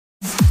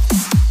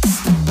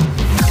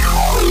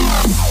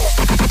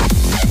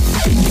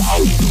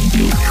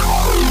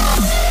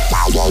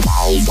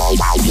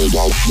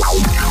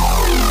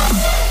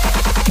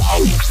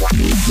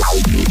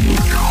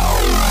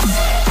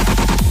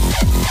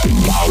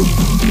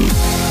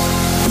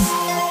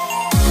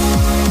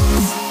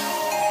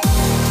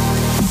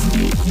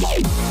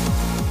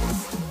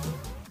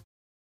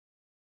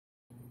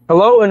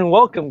Hello and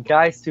welcome,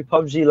 guys, to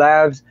PUBG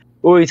Labs,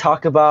 where we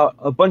talk about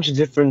a bunch of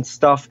different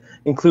stuff,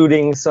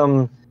 including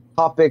some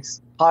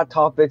topics, hot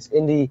topics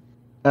in the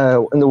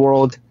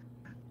world,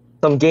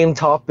 some game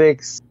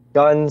topics,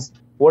 guns,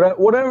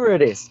 whatever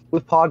it is,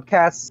 with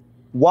podcasts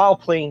while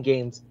playing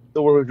games.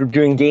 So we're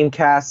doing game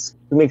casts,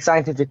 we make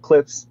scientific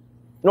clips.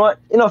 You know what?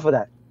 Enough of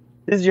that.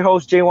 This is your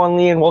host Jaewon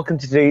Lee, and welcome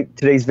to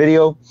today's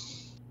video.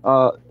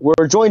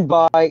 We're joined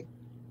by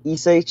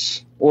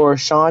Isach or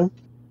Sean,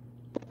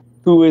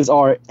 who is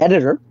our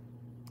editor.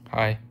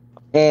 Hi.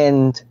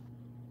 And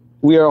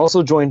we are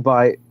also joined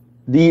by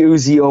the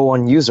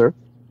Uzi01 user.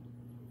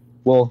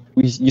 Well,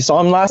 you saw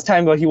him last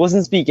time, but he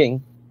wasn't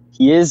speaking.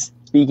 He is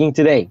speaking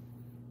today.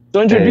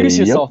 So introduce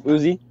yourself, yep.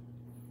 Uzi.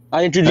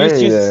 I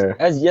introduced you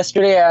as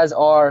yesterday as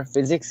our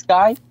physics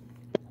guy.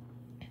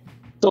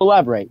 So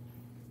elaborate.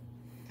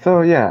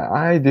 So yeah,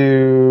 I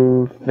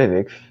do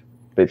physics,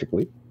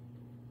 basically.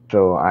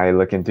 So I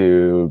look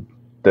into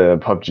the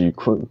PUBG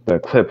the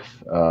clips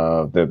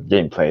of the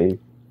gameplay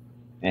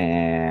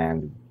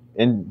and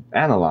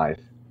analyze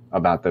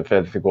about the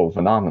physical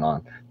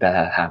phenomenon that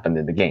has happened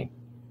in the game.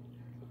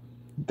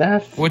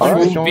 That's which all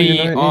will be you need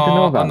to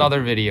know about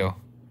another video.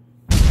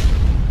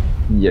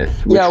 Yes,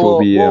 which yeah,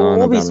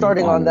 we'll be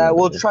starting on that.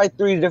 We'll try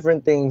 3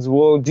 different things.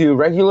 We'll do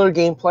regular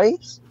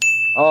gameplays,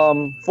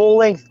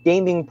 full-length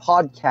gaming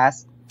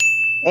podcast,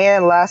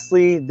 and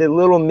lastly, the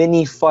little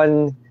mini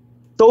fun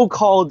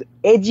so-called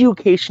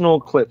educational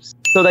clips,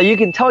 so that you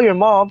can tell your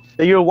mom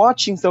that you're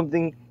watching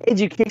something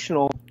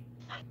educational.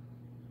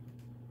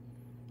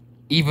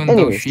 Even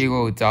though she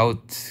will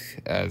doubt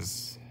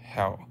as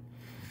hell.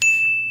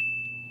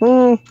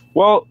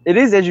 Well, it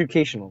is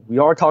educational. We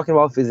are talking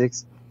about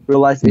physics,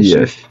 real-life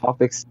issues,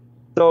 topics.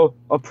 So,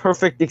 a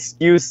perfect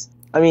excuse.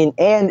 I mean,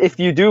 and if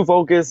you do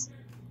focus,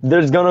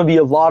 there's gonna be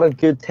a lot of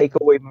good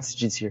takeaway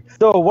messages here.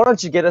 So, why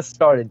don't you get us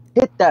started?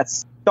 Hit that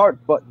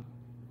start button.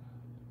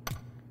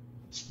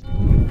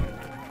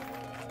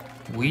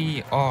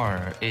 We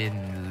are in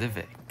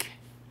Livik.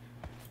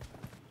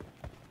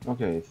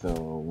 Okay, so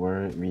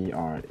we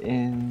are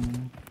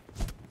in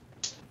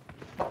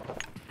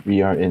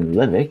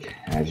Livik,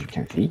 as you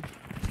can see.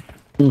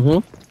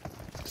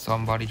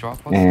 Somebody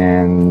drop us.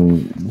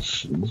 And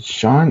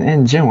Sean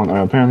and Jiwon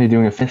are apparently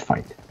doing a fist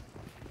fight.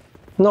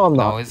 No, I'm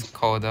not. No, it's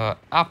called a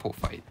apple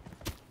fight.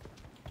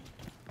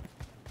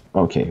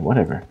 Okay,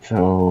 whatever.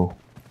 So.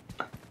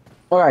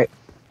 Alright.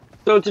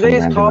 So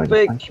today's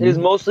topic is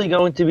mostly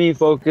going to be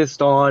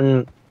focused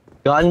on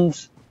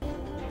guns.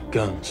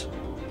 Guns.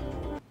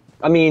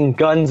 I mean,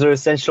 guns are an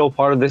essential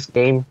part of this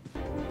game.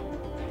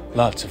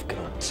 Lots of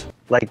guns.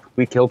 Like,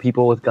 we kill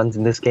people with guns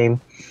in this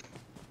game.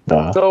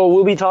 Duh. So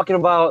we'll be talking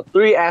about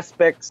 3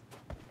 aspects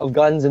of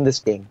guns in this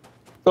game.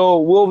 So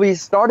we'll be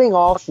starting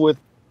off with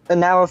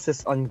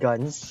analysis on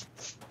guns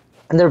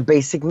and their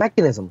basic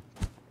mechanism.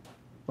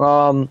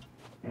 And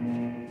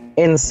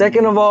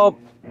second of all,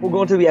 we're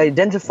going to be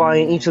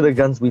identifying each of the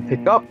guns we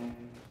pick up.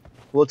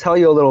 We'll tell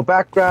you a little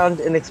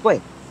background and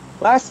explain.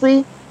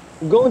 Lastly,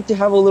 we're going to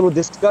have a little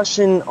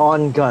discussion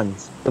on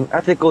guns, some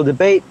ethical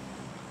debate,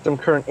 some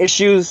current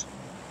issues.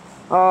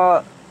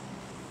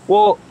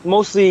 Well,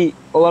 mostly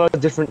a lot of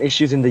different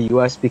issues in the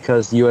U.S.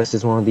 because the U.S.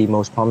 is one of the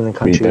most prominent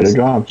countries. We better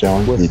drop,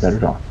 John. We better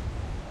drop.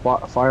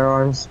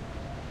 Firearms.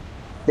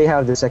 They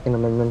have the Second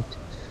Amendment.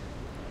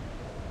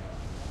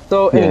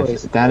 So, anyways,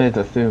 yes, that is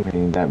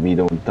assuming that we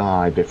don't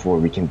die before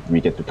we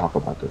get to talk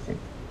about those things.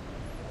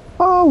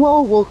 Oh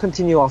well, we'll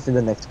continue off in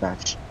the next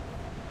match.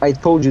 I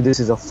told you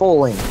this is a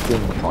full-length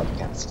gaming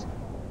podcast,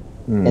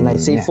 and I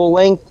say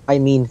full-length, I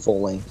mean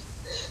full-length.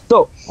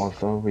 So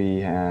also, we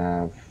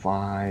have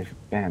 5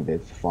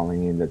 bandits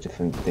falling in the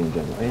different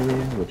general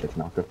area, which is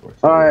not good for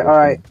us. All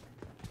right.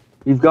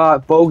 You've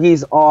got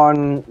bogeys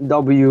on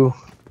W.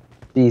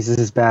 Jeez, this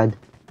is bad.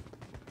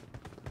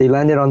 They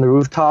landed on the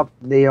rooftop.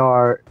 They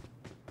are.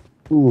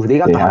 Ooh, they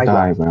got the high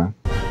ground.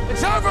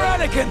 It's over,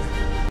 Anakin!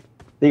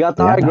 They got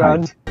the high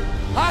ground.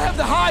 I have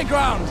the high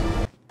ground!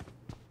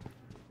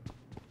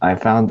 I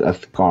found a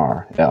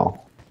Scar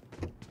L.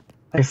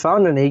 I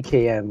found an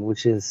AKM,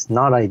 which is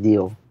not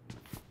ideal.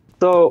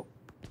 So,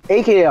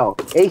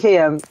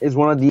 AKM is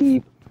one of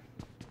the,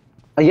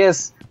 I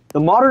guess, the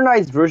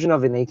modernized version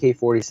of an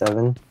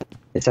AK-47.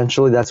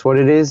 Essentially, that's what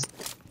it is.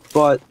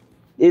 But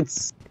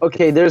it's,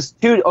 okay, there's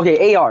 2,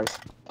 okay, ARs.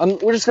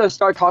 We're just going to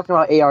start talking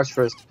about ARs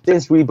first,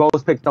 since we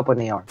both picked up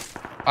an AR.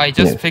 I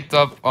just picked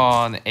up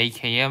on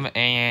AKM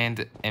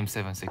and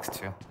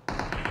M762.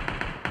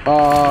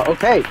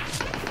 Okay.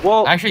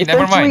 Well, actually,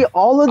 never mind.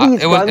 All of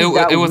these it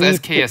was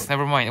SKS.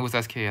 Never mind, it was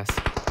SKS.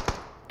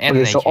 And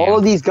okay, so all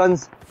of these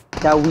guns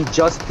that we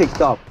just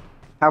picked up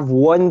have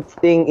one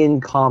thing in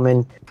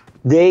common.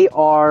 They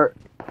are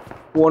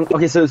one.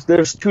 Okay, so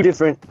there's 2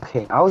 different.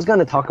 Okay, I was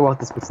gonna talk about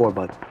this before,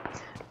 but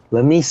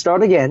let me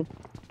start again.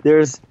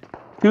 There's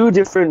 2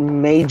 different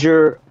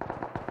major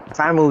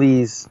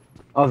families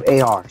of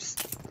ARs,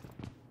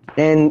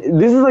 and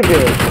this is like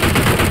a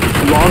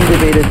long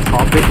debated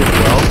topic as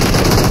well.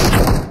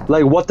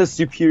 Like what the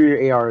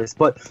superior AR is,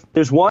 but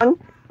there's one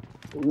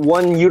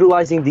one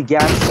utilizing the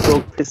gas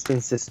stroke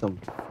piston system.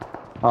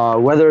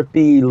 Whether it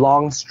be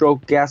long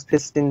stroke gas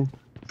piston,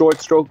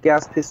 short stroke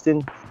gas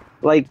piston,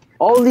 like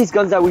all of these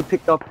guns that we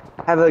picked up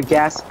have a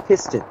gas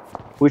piston,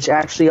 which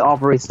actually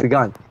operates the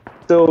gun.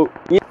 So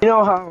you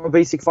know how a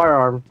basic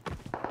firearm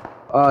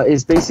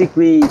is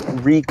basically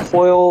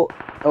recoil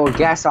or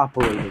gas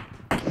operated.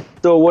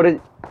 So what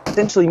it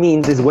essentially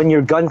means is when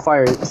your gun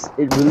fires,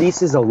 it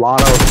releases a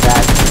lot of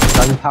that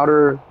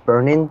gunpowder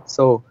burn-in.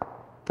 So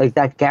like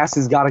that gas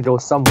has got to go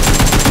somewhere.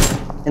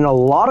 And a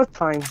lot of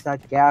times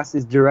that gas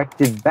is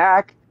directed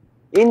back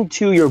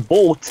into your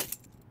bolt,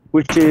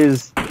 which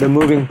is the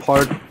moving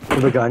part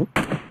of the gun.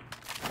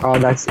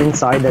 That's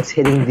inside, that's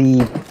hitting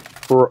the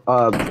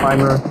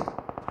primer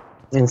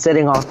and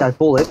setting off that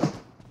bullet.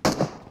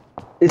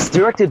 It's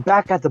directed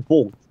back at the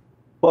bolt,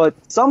 but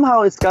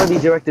somehow it's got to be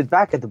directed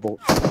back at the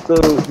bolt. So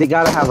they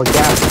got to have a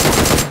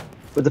gas.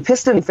 But the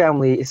piston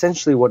family,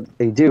 essentially what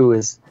they do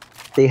is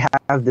they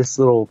have this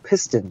little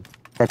piston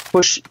that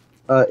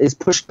is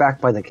pushed back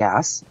by the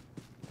gas,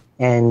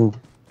 and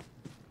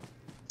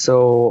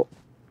so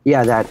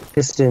yeah, that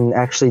piston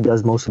actually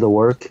does most of the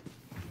work.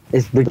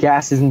 The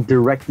gas isn't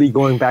directly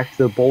going back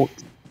to the bolt.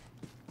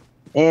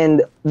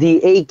 And the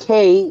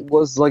AK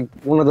was like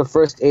one of the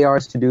first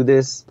ARs to do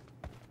this.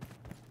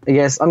 I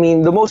guess, I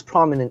mean, the most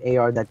prominent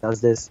AR that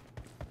does this.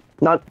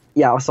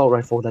 Assault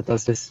rifle that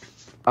does this.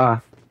 I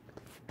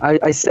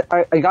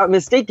got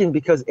mistaken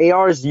because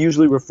ARs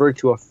usually refer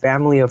to a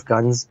family of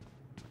guns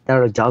that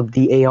are dubbed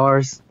the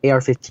ARs,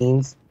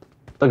 AR-15s.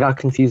 I got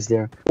confused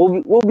there.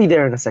 We'll be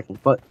there in a second,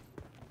 but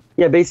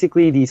yeah,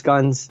 basically these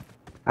guns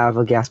have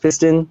a gas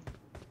piston,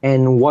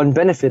 and one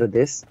benefit of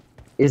this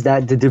is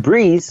that the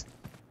debris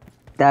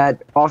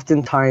that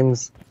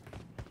oftentimes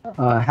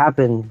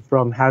happen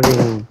from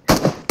having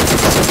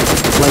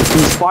like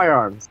these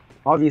firearms,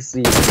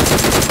 obviously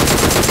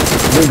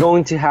they're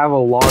going to have a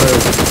lot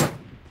of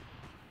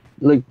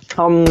like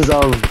tons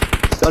of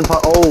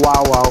gunpowder. Oh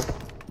wow.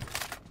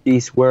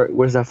 Jeez,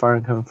 where's that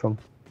firing coming from?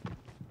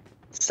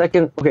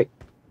 Second, okay.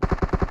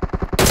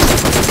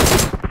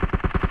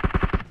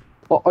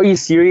 Oh, are you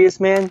serious,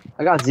 man?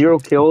 I got 0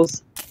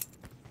 kills.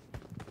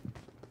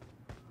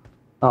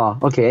 Oh,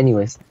 okay,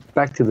 anyways.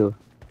 Back to the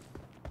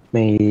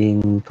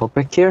main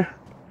topic here.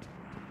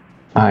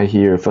 I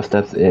hear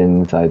footsteps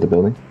inside the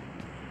building.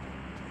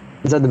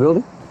 Inside the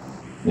building?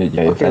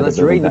 Yeah, okay, let's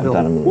raid the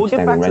building. We'll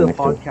get back to the to.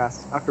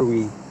 podcast after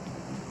we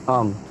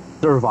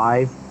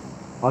survive.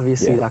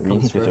 Obviously, that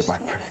comes first.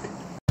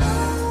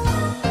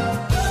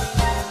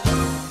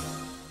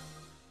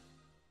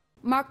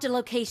 Marked a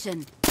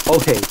location.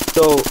 Okay,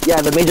 so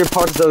yeah, the major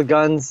parts of the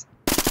guns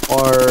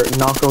are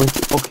not going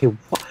to. Okay,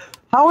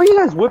 how are you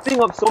guys whipping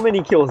up so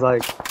many kills?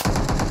 Like,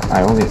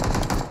 I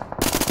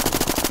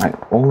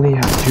only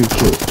have 2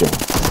 kills, Joe.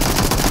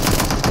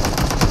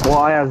 Well,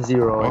 I have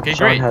 0. Okay,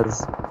 Sean great.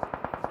 has.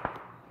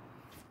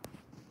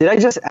 Did I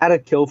just add a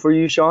kill for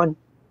you, Sean?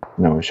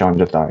 No, Sean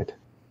just died.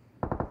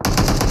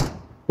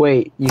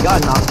 Wait, you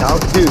got knocked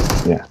out, dude.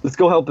 Yeah. Let's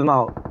go help him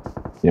out.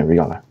 Yeah, we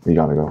gotta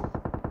go.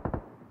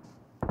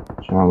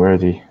 Sean, where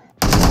is he?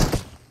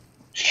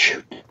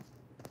 Shoot.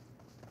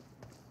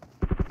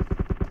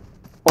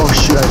 Oh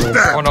shoot, I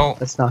missed. Oh no.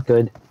 That's not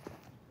good.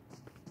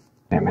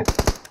 Damn it.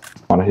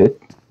 Wanna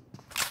hit?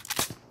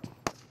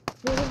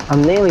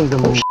 I'm nailing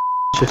them a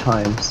of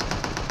times.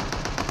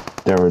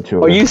 There were 2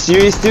 of Are them. you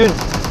serious, dude?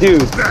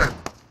 Dude.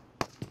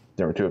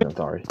 There were 2 of them,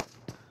 sorry.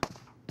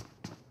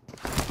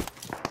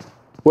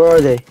 Where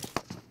are they?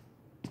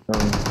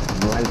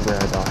 Right where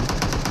I died.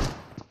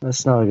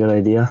 That's not a good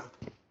idea.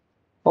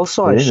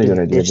 Also, I It is a good should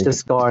idea ditch the because-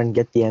 SCAR and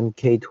get the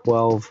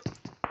MK12.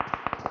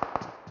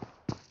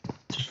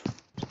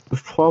 The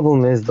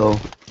problem is, though,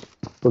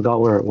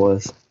 forgot where it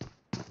was.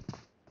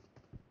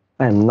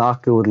 I am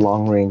not good with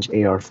long-range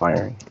AR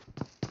firing.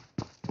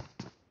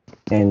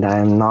 And I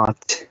am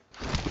not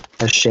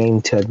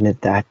ashamed to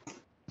admit that.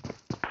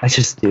 I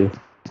just do.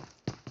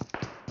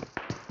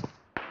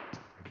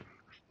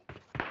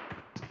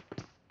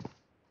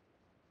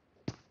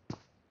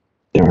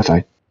 There was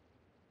I.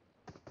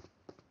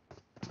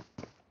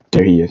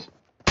 There he is.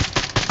 It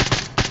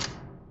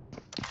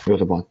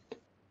was a bot.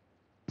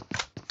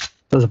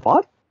 There's a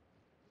bot?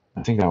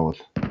 I think that was.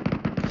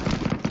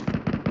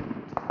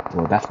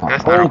 Well, that's not.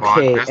 That's a bot. not a bot.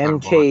 Okay, That's not a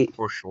MK bot,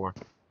 for sure.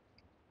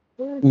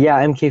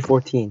 Yeah,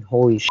 MK14.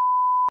 Holy sh**.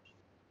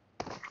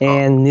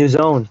 And new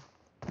zone.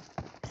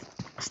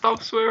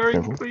 Stop swearing,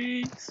 Careful.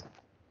 please.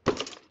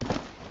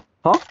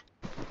 Huh?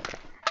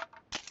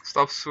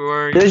 Stop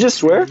swearing. Did I just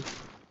swear?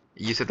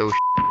 You said those.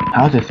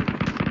 How's this?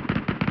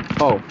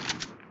 Oh.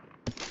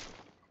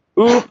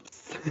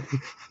 Oops.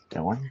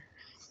 That one?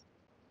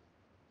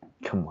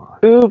 Come on.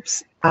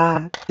 Oops.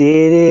 I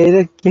did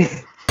it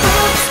again.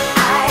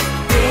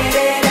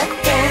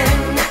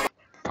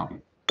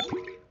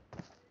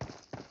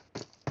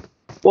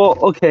 Well,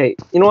 okay.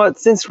 You know what?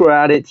 Since we're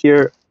at it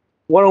here,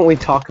 why don't we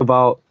talk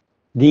about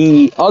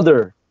the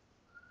other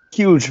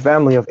huge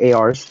family of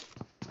ARs?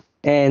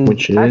 And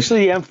Which is?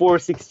 actually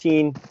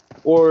M416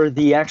 or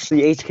the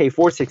actually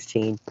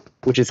HK416,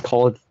 which is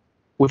called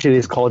which it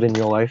is called in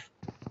real life.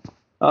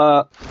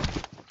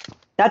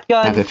 That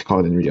gun As it's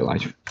called in real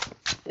life.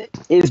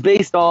 is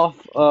based off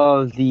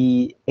of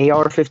the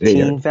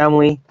AR-15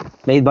 family,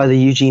 made by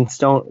Eugene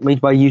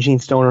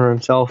Stoner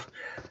himself.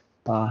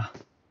 It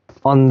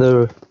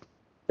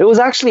was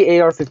actually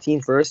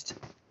AR-15 first,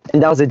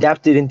 and that was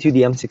adapted into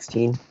the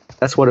M16.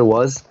 That's what it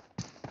was.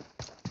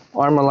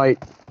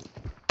 Armalite.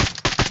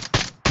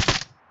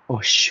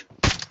 Oh shoot.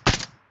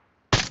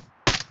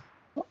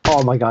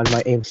 Oh my god,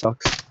 my aim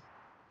sucks.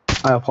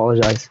 I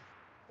apologize.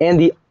 And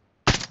the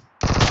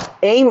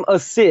aim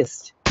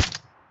assist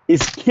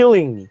is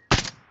killing me.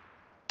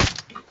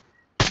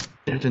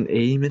 There's an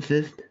aim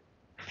assist?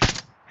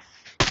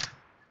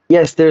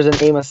 Yes, there's an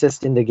aim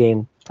assist in the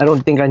game. I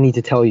don't think I need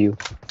to tell you.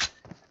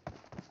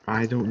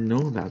 I don't know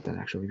about that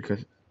actually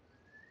because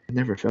I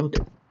never felt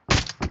it.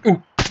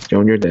 Ooh.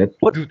 Joan, you're dead.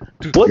 What?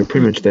 You're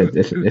pretty much dead.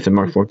 It's a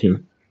Mark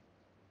 14.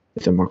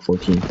 It's a Mark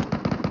 14.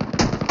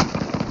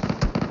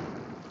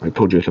 I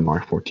told you it's a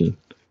Mark 14.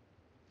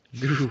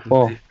 Dude,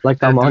 Oh,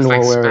 like I'm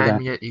unaware of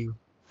that. At you.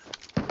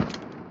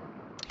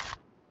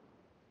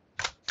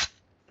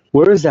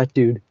 Where is that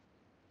dude?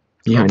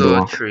 Behind On the the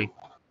wall. tree.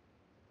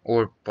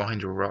 Or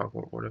behind the rock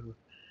or whatever.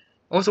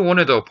 Also one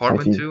at the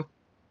apartment too.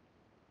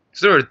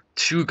 So there are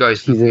two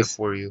guys looking Jesus.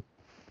 for you.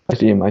 I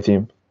see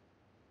him.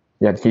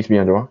 Yeah, he's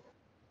behind the wall.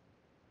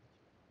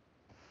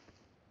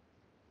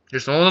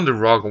 There's one on the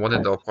rock and one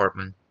at the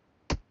apartment.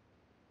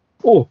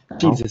 Oh,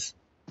 Jesus.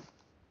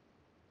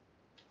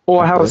 Oh,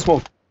 I have a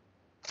smoke.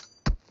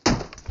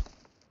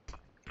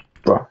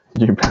 Bro,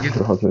 you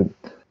bastard. It.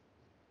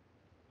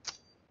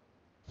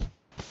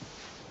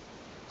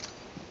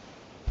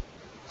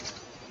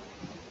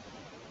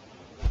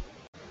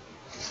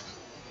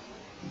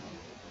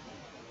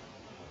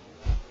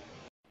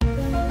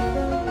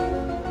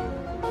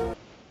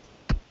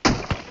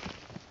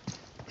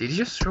 Did he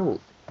just throw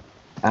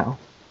Ow.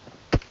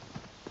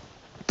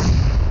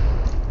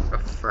 a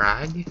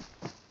frag?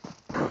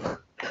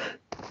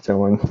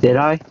 Someone. Did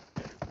I?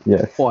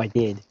 Yes. Oh, I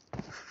did.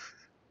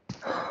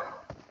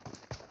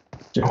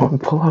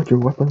 Jaewon, pull out your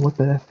weapon. What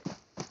the heck?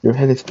 Your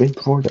head is straight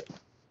forward.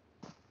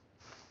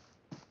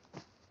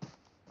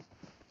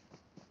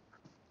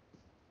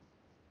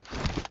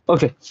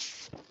 Okay.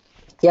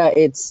 Yeah,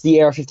 it's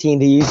the AR-15.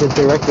 They use a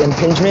direct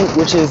impingement,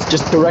 which is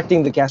just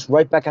directing the gas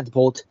right back at the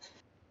bolt.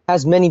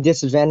 Has many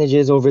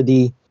disadvantages over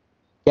the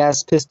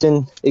gas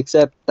piston,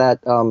 except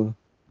that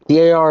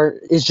the AR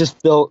is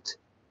just built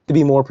to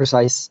be more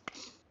precise.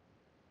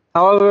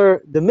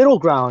 However, the middle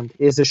ground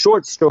is a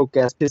short stroke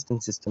gas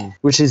piston system,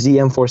 which is the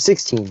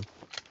M416,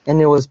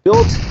 and it was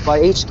built by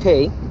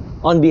HK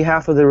on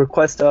behalf of the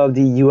request of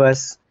the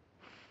U.S.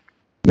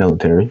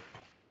 Military.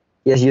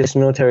 Yes, U.S.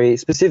 military,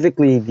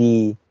 specifically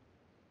the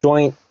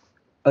Joint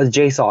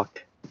JSOC.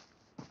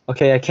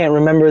 Okay, I can't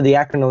remember the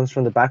acronyms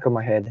from the back of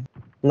my head.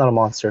 I'm not a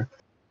monster.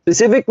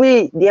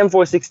 Specifically, the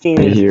M416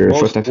 I is hear most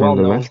footsteps on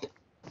the well-known. left.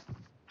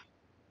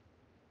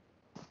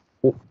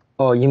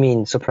 Oh, you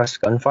mean suppressed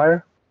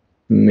gunfire?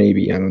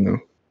 Maybe, I don't know.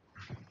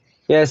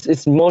 Yes,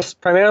 it's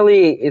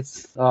primarily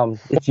its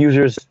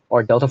users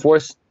are Delta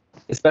Force,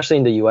 especially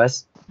in the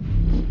U.S.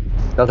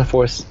 Delta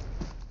Force,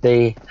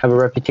 they have a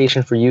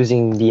reputation for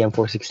using the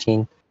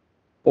M416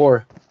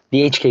 or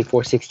the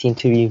HK416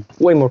 to be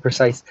way more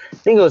precise. I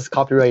think it was a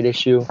copyright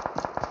issue.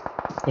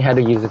 They had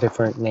to use a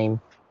different name.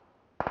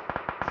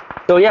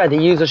 So yeah,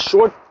 they use a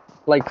short,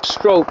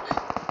 stroke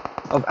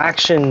of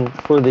action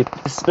for the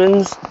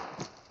pistons.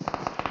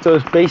 So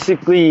it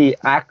basically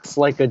acts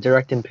like a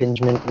direct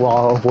impingement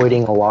while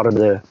avoiding a lot of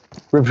the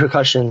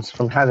repercussions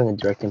from having a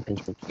direct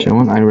impingement.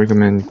 Jaewon, I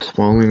recommend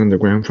crawling on the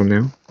ground from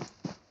now.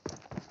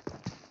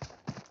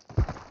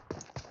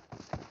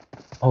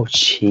 Oh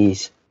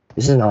jeez,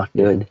 this is not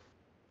good.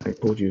 I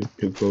told you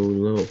to go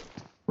low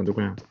on the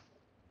ground.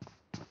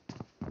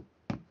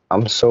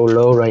 I'm so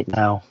low right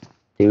now,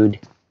 dude.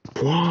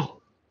 Crawl!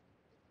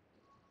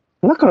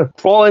 I'm not gonna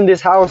crawl in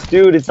this house,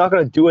 dude. It's not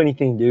gonna do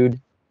anything, dude.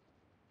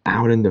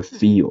 Out in the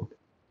field.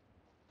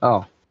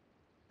 Oh.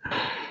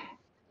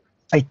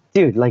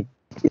 Dude,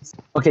 it's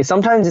okay,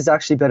 sometimes it's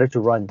actually better to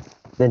run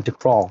than to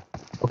crawl,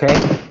 okay?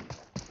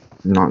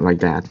 Not like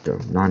that, though.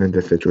 Not in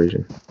this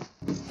situation.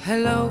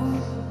 Hello.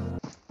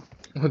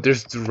 Oh,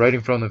 there's dude right in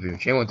front of you.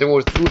 Jaewon, there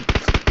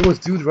was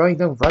dude right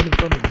now, right in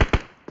front of you.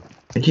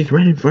 And he's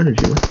right in front of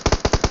you.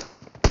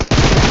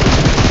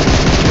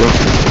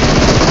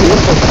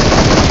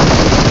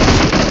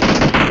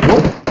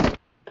 What?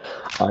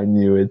 I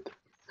knew it.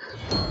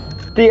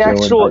 The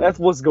actual Jaewon, F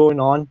was going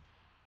on.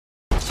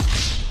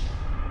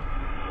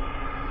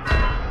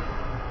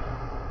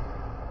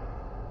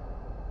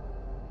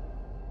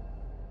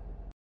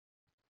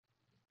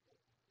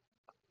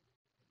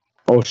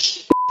 Oh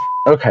shit.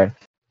 Okay.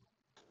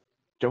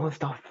 Jaewon,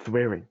 stop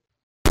swearing.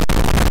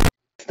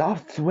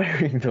 Stop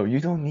swearing, though. You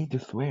don't need to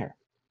swear.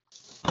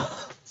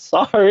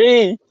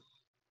 Sorry.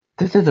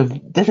 This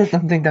is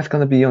something that's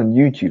gonna be on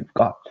YouTube.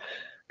 God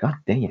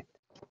dang it.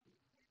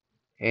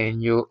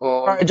 And you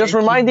all Alright, just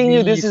making reminding you,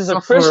 me this is a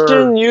suffer.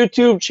 Christian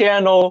YouTube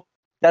channel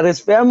that is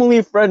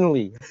family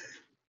friendly.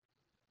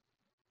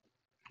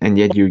 and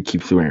yet you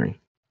keep swearing.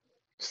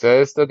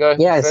 Says the guy.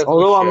 Yes, says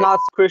although I'm shit. not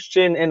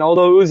Christian, and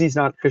although Uzi's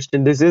not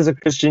Christian, this is a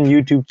Christian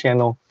YouTube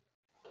channel.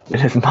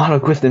 It is not a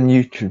Christian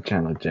YouTube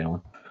channel,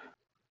 Jaewon.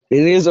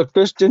 It is a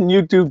Christian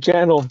YouTube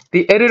channel.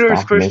 The editor is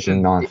Stop making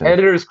Christian. nonsense. The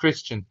editor is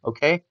Christian.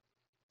 Okay.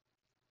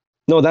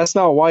 No, that's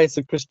not why it's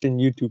a Christian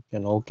YouTube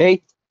channel,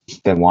 okay?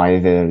 Then why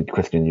is it a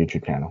Christian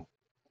YouTube channel?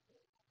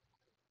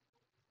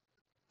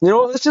 You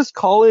know, let's just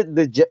call it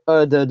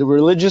the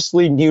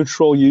religiously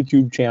neutral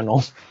YouTube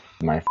channel.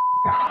 My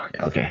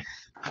okay.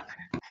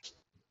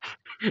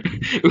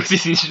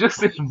 Uzi, you just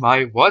said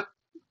my what?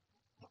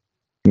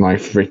 My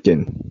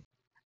freaking.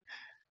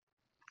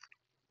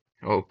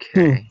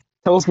 Okay.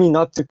 Tells me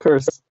not to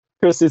curse.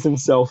 Curses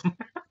himself.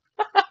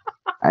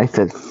 I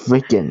said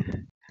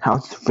freaking.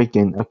 How's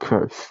freaking a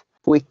curse?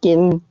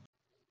 Wicken.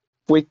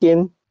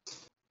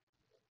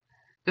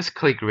 Just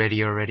click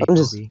ready already, I'm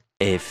just- Kobe.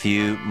 A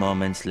few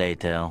moments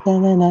later.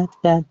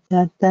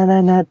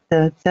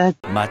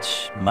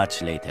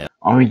 Much later.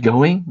 Are we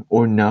going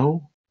or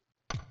no?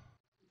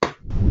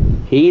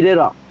 Heat it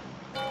up.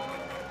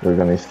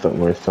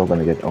 We're still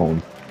gonna get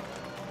owned.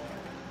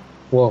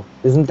 Whoa,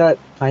 isn't that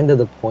kind of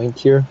the point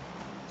here?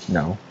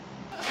 No.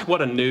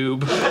 What a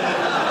noob.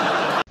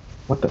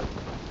 What the?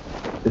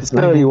 It's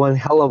gonna be one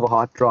hell of a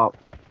hot drop.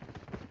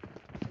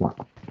 What?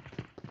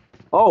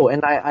 Oh,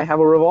 and I have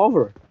a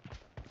revolver.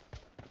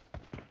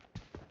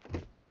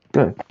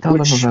 Good. Tell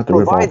them Which about the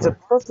provides revolver.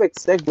 a perfect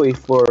segue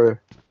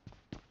for...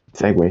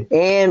 Segue.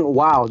 And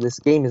wow, this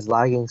game is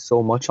lagging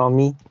so much on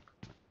me.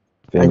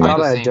 I Segue. thought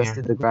the I same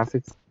adjusted the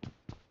graphics.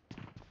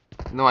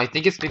 No, I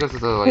think it's because of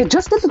the I like.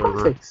 adjusted the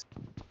server. graphics.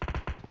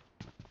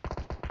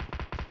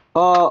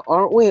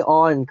 Aren't we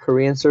on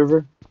Korean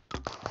server?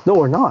 No,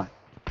 we're not.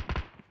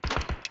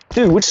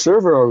 Dude, which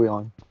server are we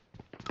on?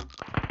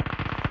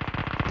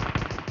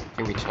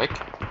 Can we check?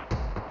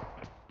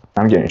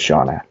 I'm getting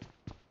shot at.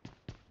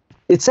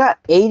 It's at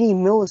 80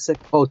 milliseconds.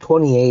 Oh,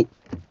 28.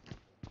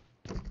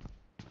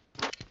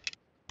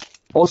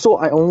 Also,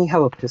 I only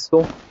have a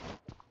pistol.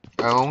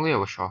 I only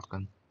have a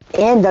shotgun.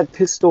 And that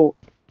pistol...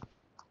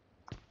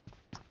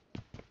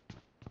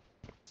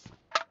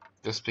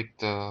 Just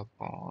picked up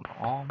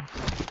on.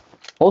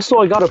 Also,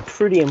 I got a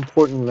pretty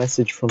important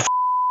message from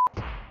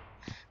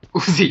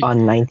Uzi.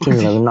 on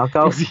 1911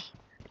 knockout.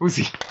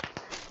 Uzi.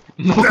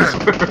 No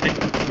swearing, please.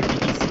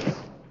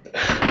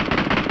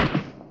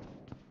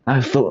 I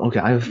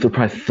was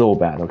surprised so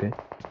bad, okay?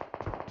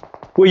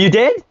 Were you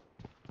dead?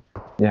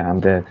 Yeah,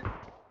 I'm dead.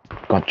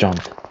 Got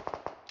jumped.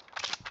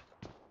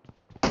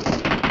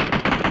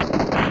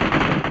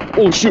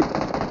 Oh shit!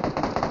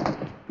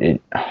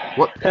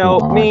 What?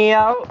 Help Come on. me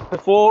out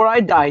before I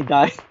die.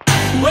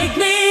 Wake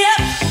me up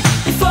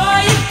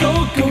before you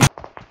go.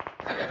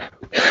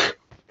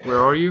 Where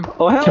are you?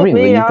 Oh, help Can we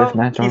me leave out! this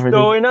match He's already?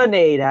 throwing a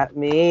nade at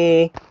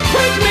me.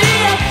 Wake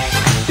me up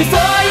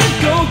before you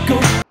go.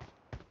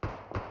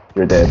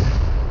 You're dead.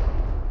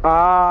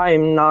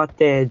 I'm not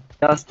dead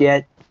just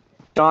yet.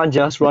 John,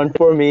 just run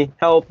for me.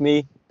 Help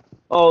me.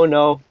 Oh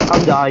no,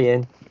 I'm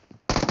dying.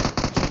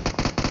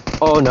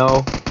 Oh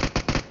no.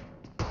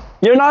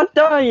 You're not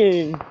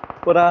dying!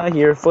 But I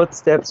hear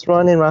footsteps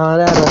running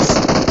right at us.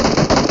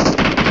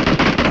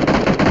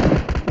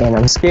 And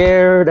I'm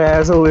scared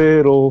as a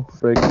little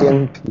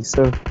freaking piece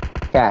of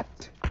cat.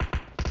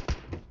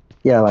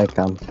 Yeah, like,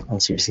 I'm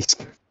seriously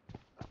scared.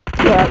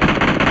 Yeah,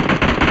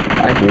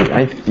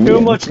 I see too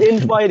him. much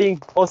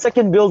infighting. Oh,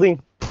 second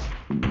building.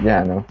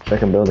 Yeah, no.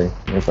 Second building.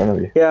 In front of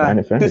you. Yeah, Right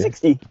in front of you.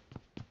 260.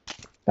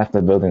 That's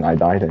the building I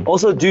died in.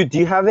 Also, dude, do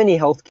you have any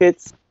health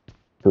kits?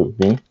 Who,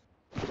 me?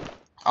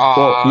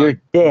 Well,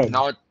 you're dead.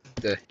 Not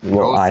the.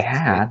 Well, health I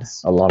had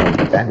kits, a lot of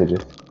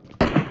bandages.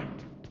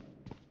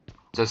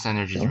 Just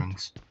energy Yeah.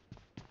 drinks.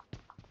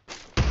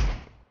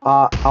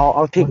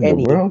 I'll take What in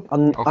any. the world?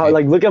 Okay.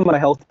 Like, look at my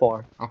health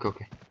bar.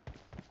 Okay.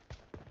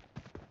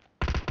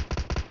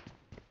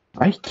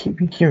 I keep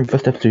hearing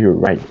footsteps to your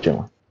right,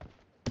 Jiwon.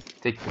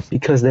 Take this.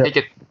 Because they're... Take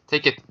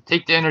it.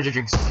 Take the energy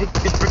drinks. Take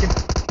the freaking.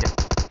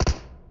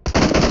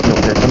 No,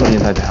 there's somebody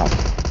inside the house.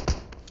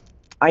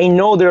 I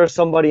know there's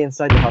somebody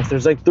inside the house.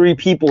 There's like 3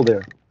 people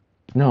there.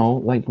 No,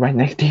 like right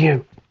next to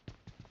you.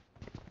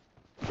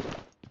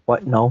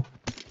 What? No.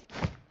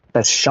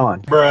 That's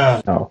Sean.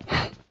 Oh.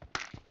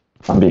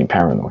 I'm being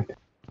paranoid.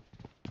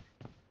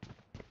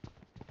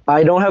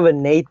 I don't have a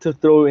nade to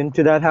throw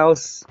into that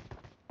house.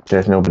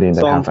 There's nobody in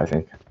that Some- house, I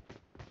think.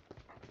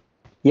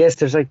 Yes,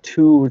 there's like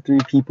 2 or 3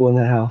 people in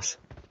that house.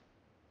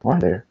 Are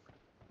there?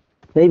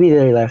 Maybe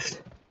they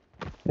left.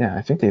 Yeah,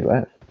 I think they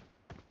left.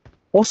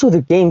 Also,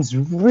 the game's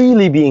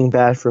really being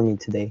bad for me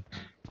today.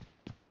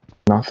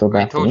 Not so I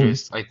bad for told you. me.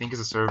 I think it's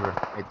a server.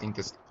 I think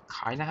this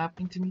kind of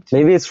happening to me too.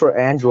 Maybe it's for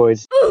Android.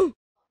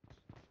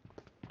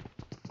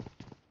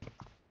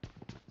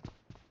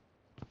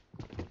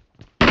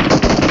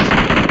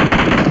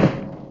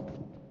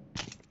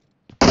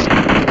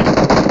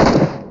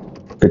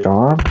 Good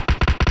job.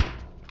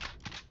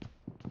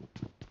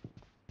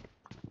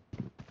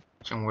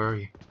 John, where are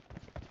you?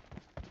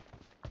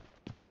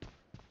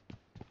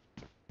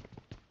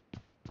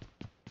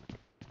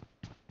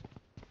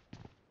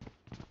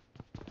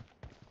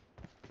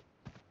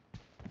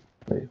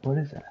 What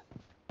is that?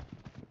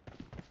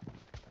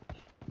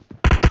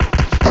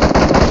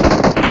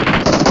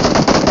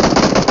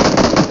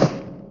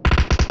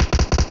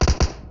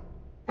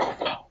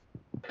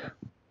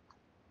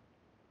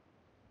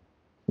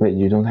 Wait,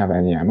 you don't have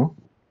any ammo?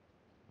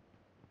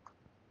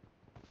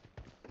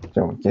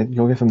 So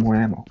go get some more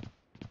ammo.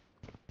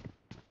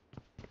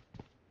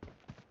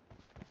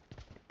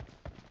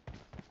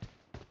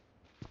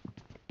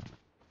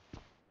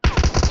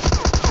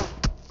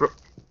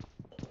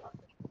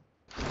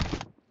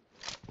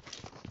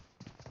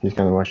 He's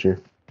gonna rush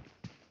you.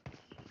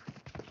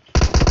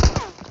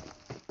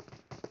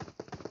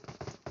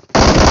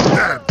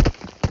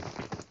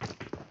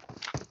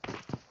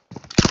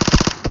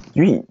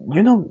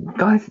 You know,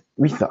 guys,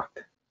 we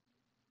sucked.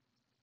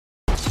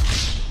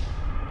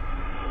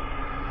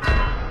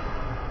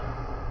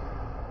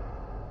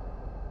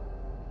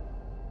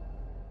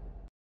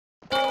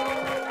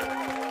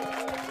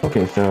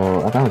 Okay,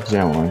 so about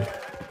Jaewon.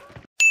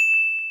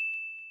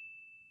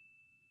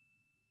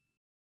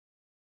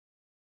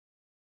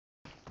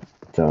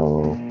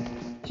 So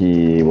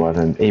he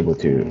wasn't able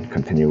to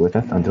continue with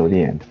us until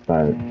the end,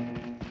 but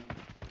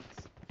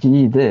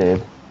he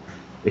did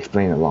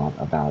explain a lot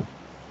about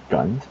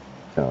guns.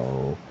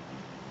 So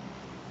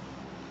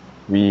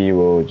we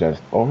will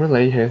just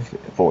overlay his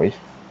voice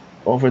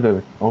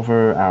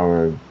over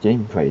our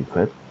gameplay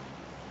clip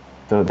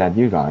so that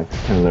you guys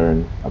can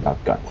learn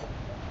about guns.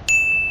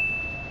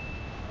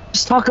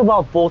 Just talk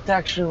about bolt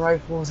action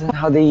rifles and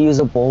how they use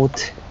a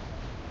bolt.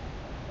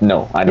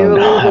 No, I Give don't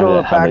a know little bit of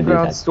a how to do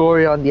background that.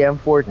 story on the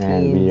M14s.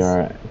 And we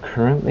are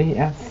currently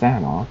at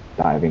Sama,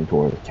 diving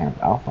towards Camp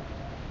Alpha.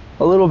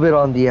 A little bit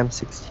on the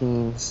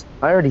M16s.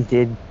 I already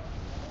did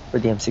for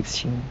the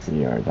M16s.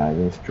 We are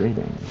diving straight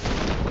in.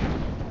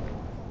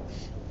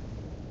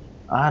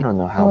 I don't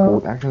know how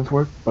bolt actions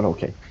work, but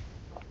okay.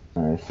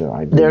 Alright, so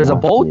I do There's a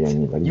not bolt. see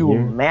anybody You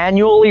here.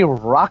 manually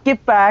rock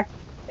it back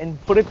and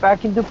put it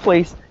back into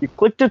place. You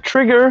click the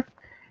trigger,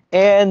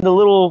 and the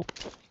little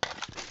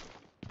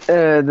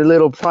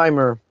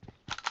primer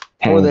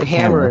or the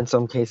hammer in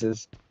some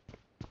cases.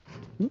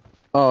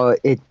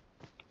 It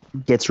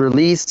gets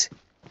released.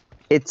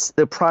 It's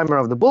the primer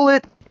of the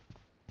bullet.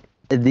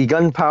 The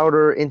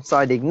gunpowder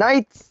inside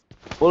ignites.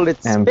 Bullet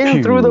And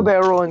spin through the pew.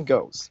 barrel and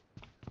goes.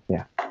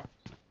 Yeah.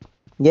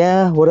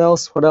 Yeah. What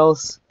else? What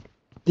else?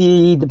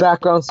 The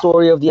background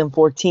story of the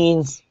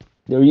M14s.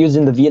 They were used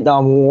in the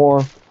Vietnam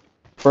War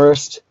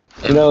first.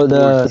 You know,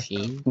 the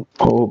M14?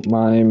 Hope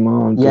my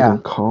mom Yeah.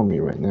 doesn't call me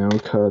right now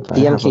because I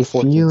The have a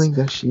MK14s. feeling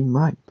that she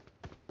might.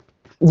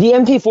 The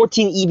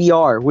MK14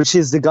 EBR, which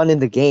is the gun in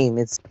the game.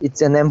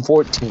 It's an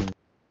M14.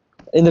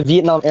 In the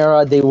Vietnam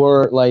era, they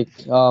were like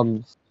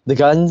the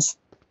guns,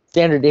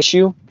 standard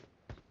issue,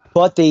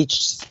 but they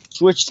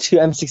switched to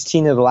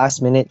M16 at the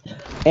last minute,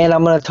 and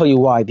I'm gonna tell you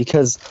why.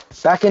 Because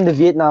back in the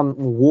Vietnam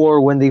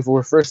War, when they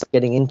were first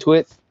getting into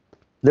it,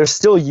 they're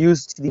still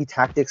used to the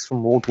tactics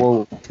from World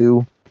War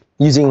II,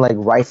 using like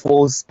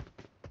rifles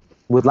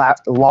with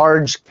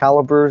large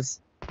calibers.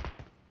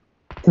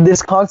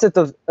 This concept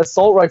of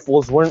assault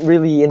rifles weren't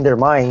really in their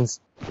minds.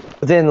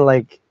 But then,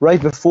 like,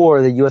 right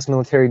before the US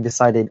military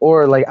decided,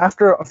 or like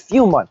after a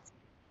few months,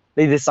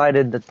 they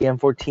decided that the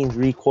M14's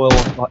recoil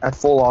at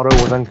full auto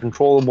was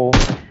uncontrollable,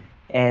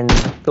 and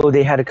so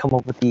they had to come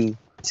up with the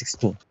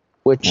 16, Nice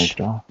which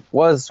job.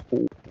 was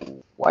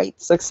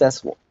quite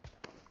successful.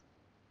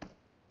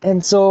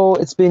 And so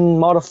it's been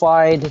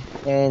modified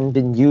and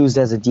been used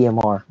as a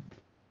DMR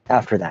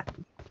after that.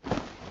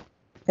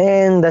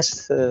 And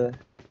that's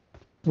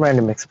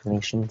random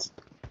explanations.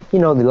 You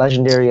know, the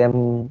legendary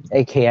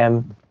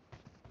AKM,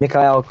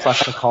 Mikhail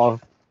Kalashnikov.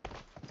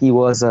 He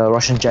was a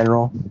Russian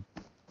general.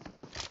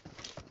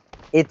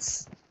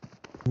 Its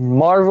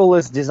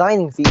marvelous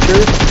designing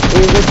features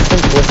is its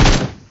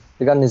simplicity.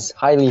 The gun is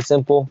highly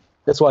simple.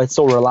 That's why it's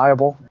so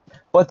reliable.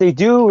 But they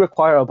do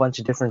require a bunch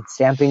of different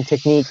stamping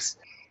techniques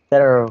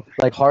that are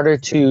like harder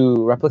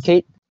to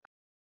replicate.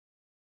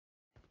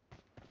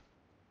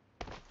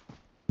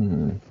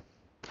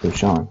 So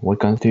Sean, what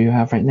guns do you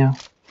have right now?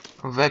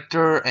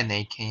 Vector and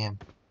AKM.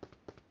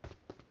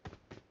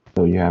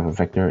 So you have a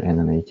Vector and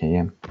an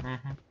AKM.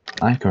 Mm-hmm.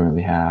 I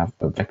currently have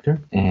a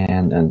Vector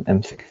and an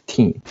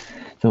M16.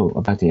 So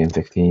about the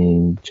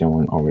M16,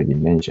 Jaewon already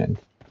mentioned.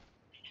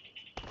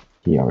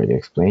 He already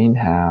explained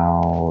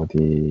how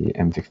the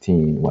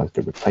M16 was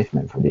the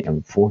replacement for the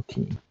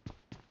M14.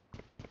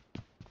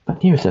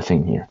 But here's the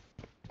thing here.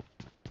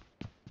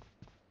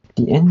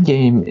 The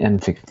endgame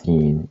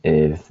M16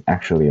 is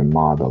actually a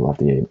model of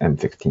the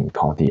M16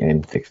 called the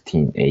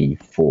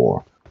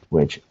M16A4,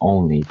 which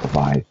only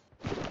provides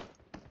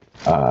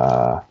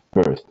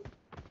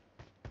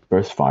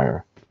burst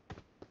fire,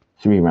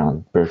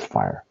 3-round burst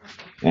fire,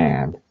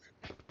 and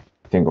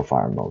single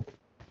fire mode.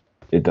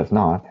 It does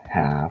not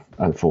have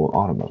a full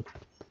auto mode.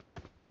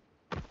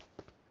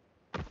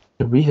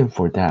 The reason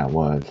for that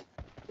was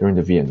during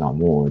the Vietnam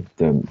War,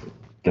 the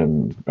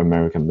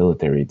American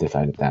military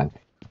decided that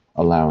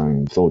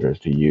allowing soldiers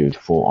to use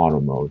full auto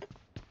mode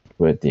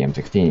with the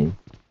M16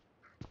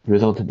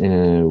 resulted in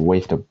a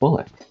waste of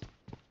bullets.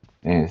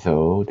 and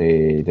so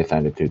they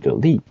decided to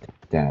delete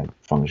that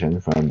function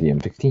from the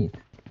M16.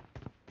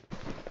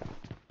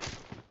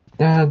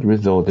 That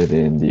resulted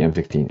in the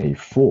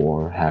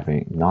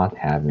M16A4 not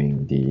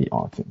having the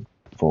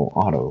full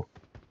auto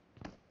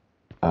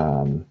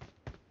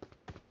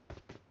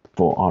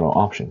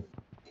option.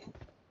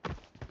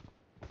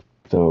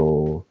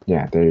 So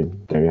yeah, there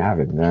you have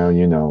it. Now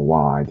you know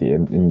why the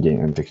in-game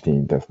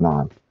M16 does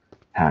not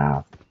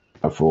have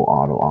a full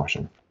auto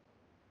option.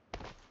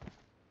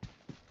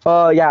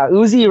 Yeah,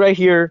 Uzi right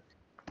here,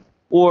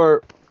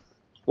 or,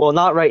 well,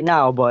 not right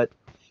now, but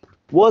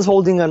was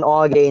holding an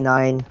AUG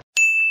A9.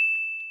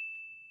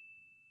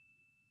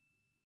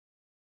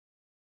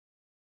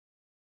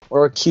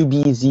 Or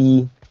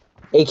QBZ,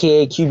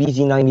 aka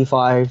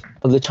QBZ-95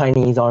 of the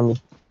Chinese army.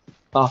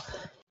 Well,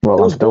 I'm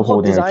Those still bullpup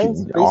holding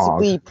designs a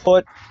basically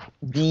put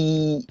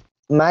the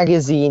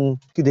magazine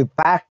to the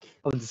back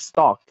of the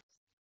stock.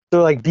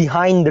 So like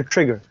behind the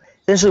trigger.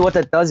 Essentially what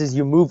that does is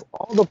you move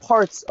all the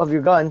parts of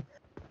your gun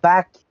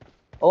back,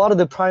 a lot of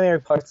the primary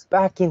parts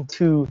back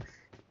into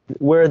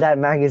where that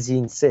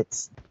magazine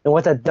sits. And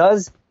what that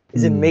does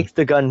is it makes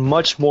the gun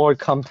much more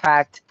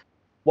compact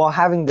while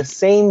having the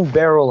same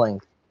barrel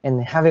length. And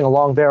having a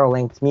long barrel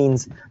length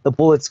means the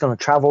bullet's going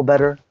to travel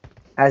better,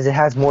 as it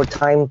has more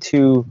time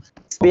to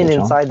spin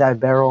inside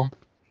that barrel,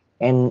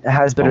 and it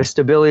has better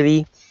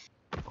stability.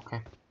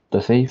 Okay.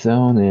 The safe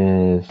zone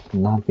is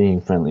not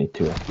being friendly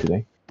to us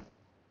today.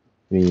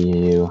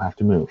 We'll have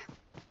to move.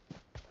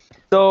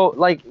 So,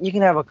 like, you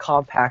can have a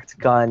compact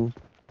gun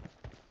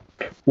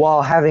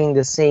while having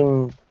the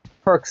same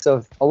perks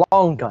of a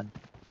long gun.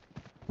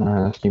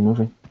 Alright, let's keep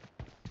moving.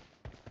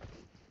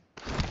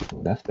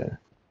 That's better.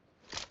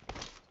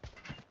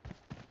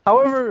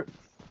 However,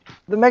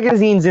 the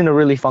magazine's in a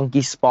really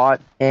funky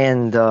spot,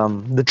 and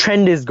the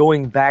trend is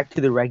going back to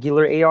the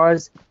regular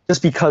ARs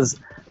just because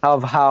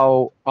of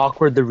how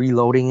awkward the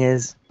reloading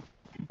is.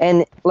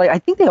 And like I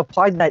think they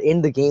applied that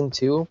in the game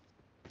too.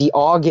 The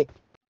AUG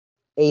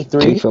A3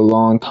 Takes a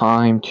long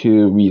time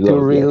to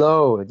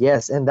reload.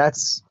 yes, and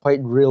that's quite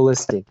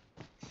realistic.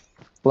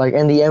 Like,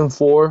 and the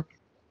M4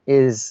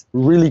 is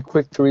really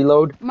quick to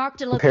reload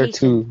Marked a compared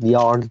to location. the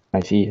AUG.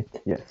 I see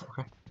it, yes.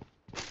 Okay.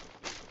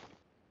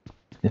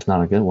 It's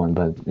not a good one,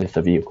 but it's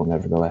a vehicle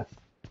nevertheless.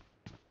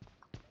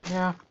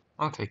 Yeah,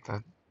 I'll take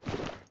that.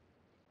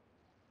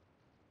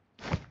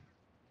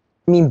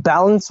 I mean,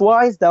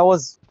 balance-wise, that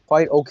was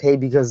quite okay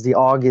because the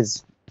AUG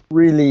is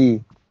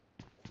really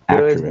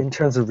good Accurate. in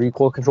terms of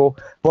recoil control,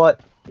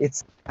 but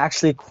it's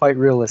actually quite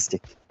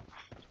realistic.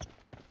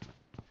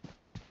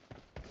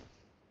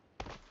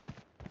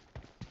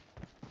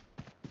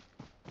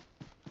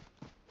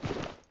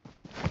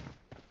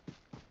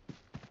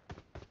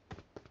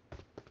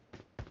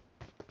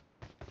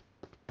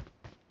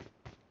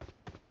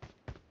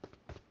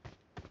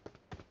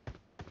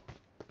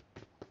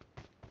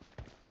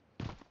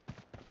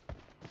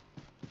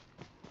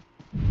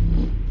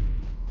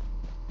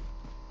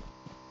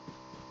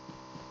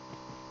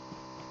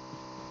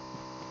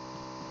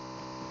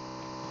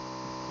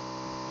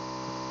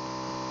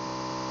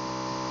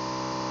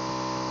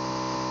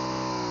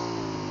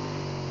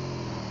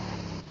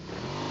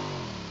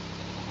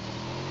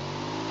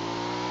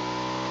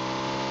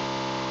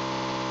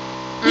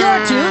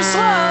 You're too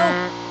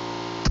slow.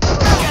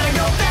 Gotta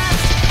go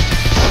fast.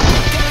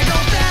 Gotta go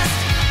fast.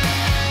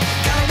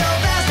 Gotta go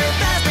faster,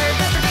 faster,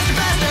 faster, faster,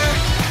 faster.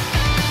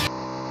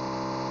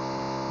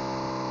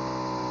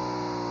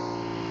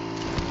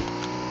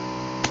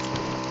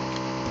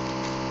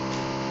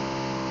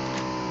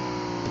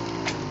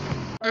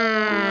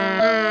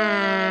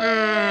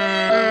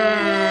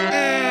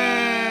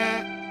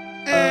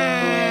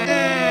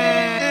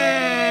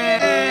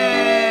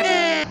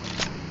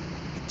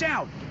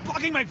 Down!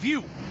 Blocking my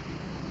view!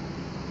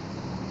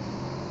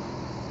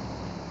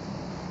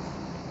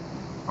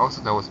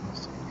 Also, that was a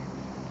mistake.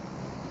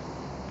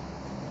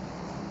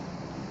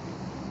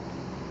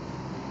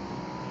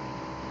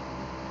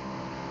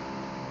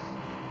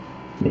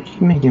 They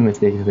keep making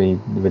mistakes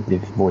with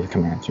these voice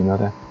commands, you know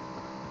that?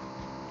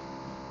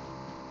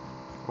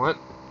 What?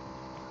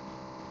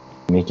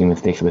 Making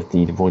mistakes with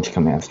these voice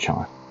commands,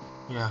 Sean.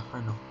 Yeah, I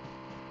know.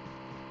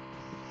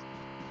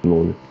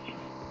 Lord.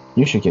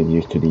 You should get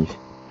used to these.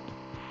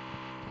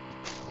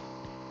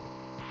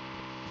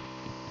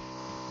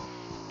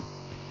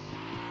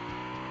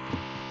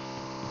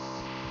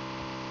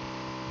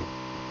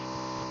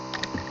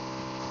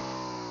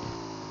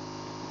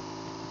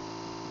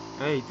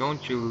 Hey,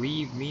 don't you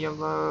leave me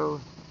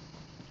alone.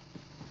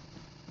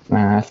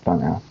 Nah, that's fun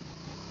now.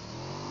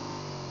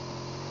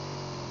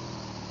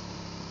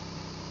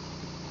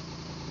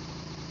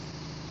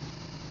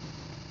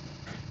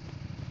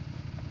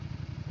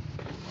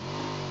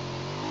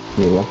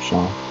 You're up,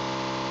 Sean.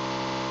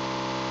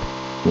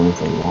 Going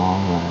for a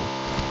long ride.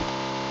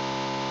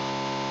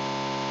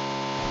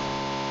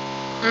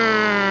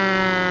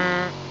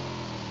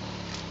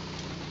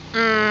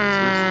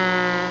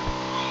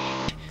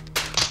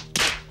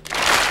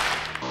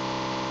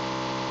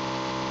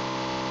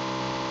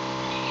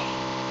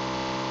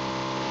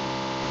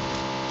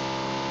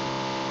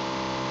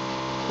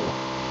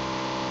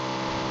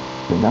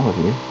 that was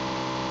weird.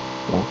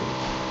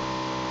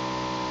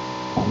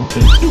 Almost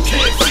there. You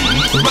can't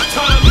see me. My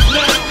time is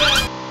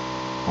now.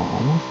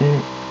 Almost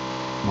there.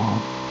 Come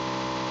on.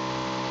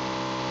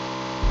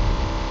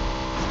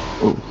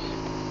 Oh.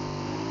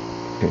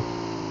 Okay.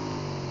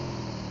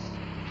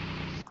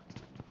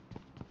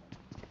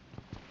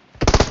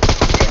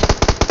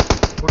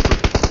 What the?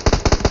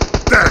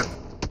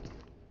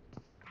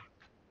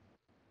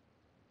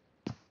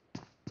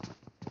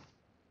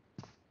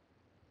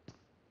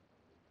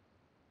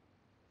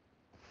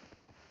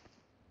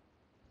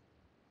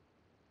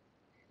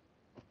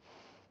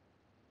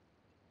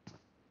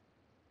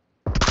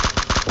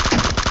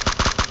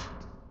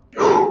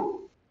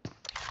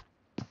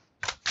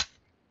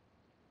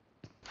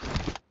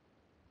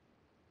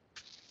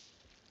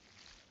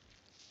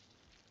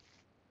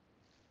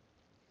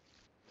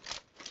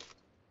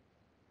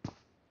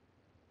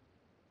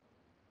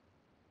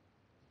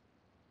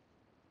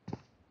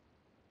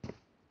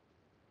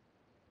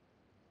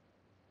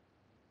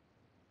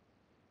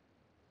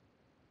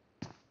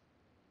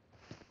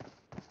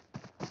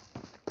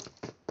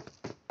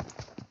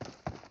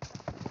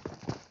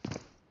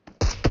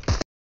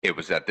 It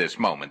was at this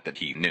moment that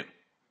he knew.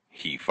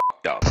 He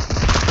fucked up.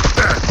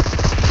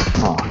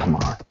 Oh, come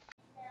on.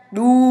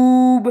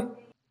 Noob.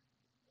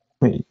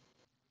 Wait.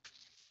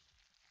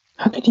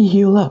 How did he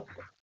heal up?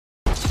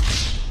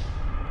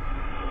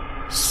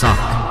 Suck.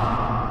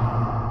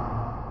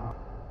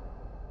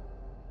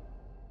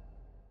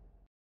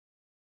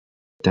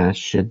 That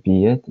should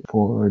be it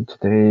for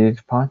today's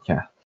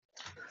podcast.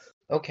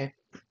 Okay.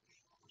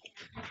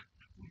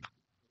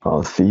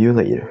 I'll see you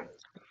later.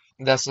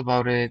 That's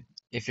about it.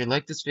 If you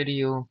like this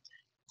video,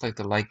 click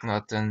the like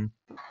button,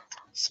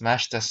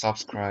 smash the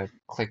subscribe,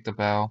 click the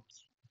bell.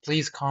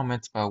 Please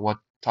comment about what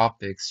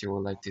topics you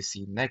would like to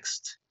see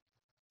next.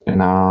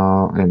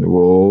 And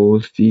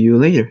we'll see you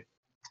later.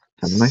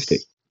 Have a nice day.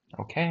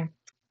 Okay.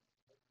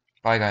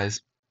 Bye,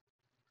 guys.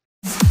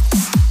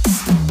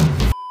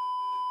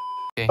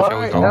 Okay, shall we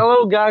Alright, go?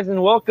 hello guys,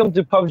 and welcome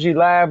to PUBG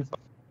Labs,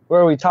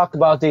 where we talk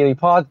about daily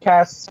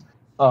podcasts,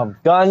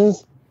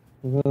 guns,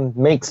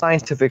 make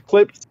scientific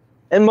clips,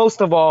 and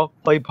most of all,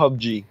 play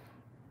PUBG.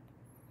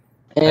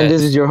 And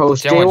this is your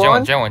host,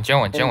 Jaewon.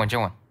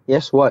 Jaewon.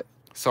 Yes, what?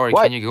 Sorry,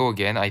 What? can you go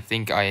again? I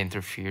think I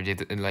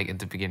interfered like at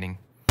the beginning.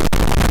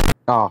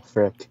 Oh,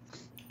 frick.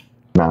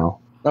 Now.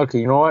 Okay,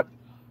 you know what?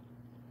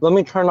 Let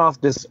me turn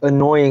off this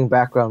annoying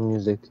background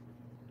music.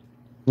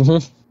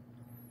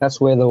 That's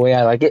the way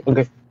I like it.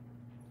 Okay.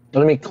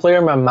 Let me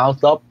clear my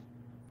mouth up.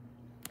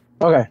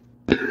 Okay.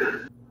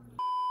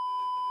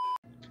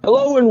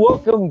 Hello and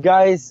welcome,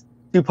 guys,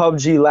 to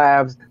PUBG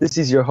Labs. This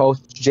is your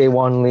host,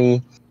 Jaewon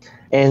Lee.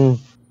 And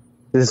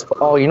this is...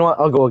 Oh, you know what?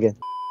 I'll go again.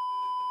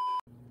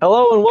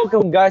 Hello and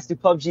welcome, guys, to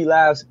PUBG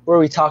Labs, where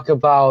we talk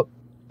about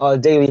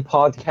daily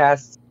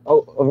podcasts.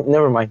 Oh,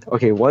 never mind.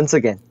 Okay, once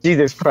again.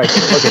 Jesus Christ.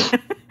 Okay.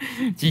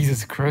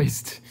 Jesus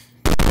Christ.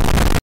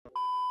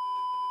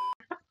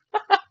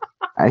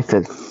 I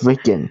said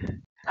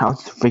freaking.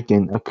 How's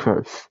freaking a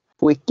curse?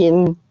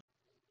 Freaking.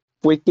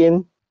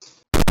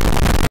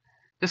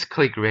 Just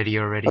click ready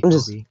already, I'm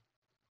just- Kobe.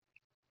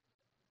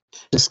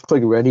 Just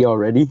click ready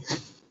already.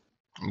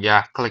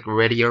 Yeah, click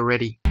ready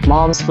already.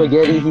 Mom's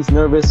spaghetti, he's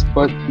nervous,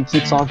 but he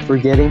keeps on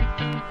forgetting.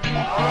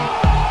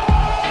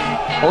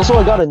 Also,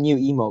 I got a new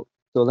emote,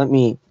 so let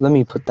me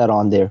put that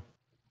on there.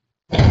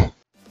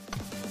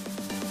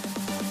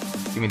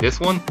 You mean this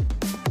one?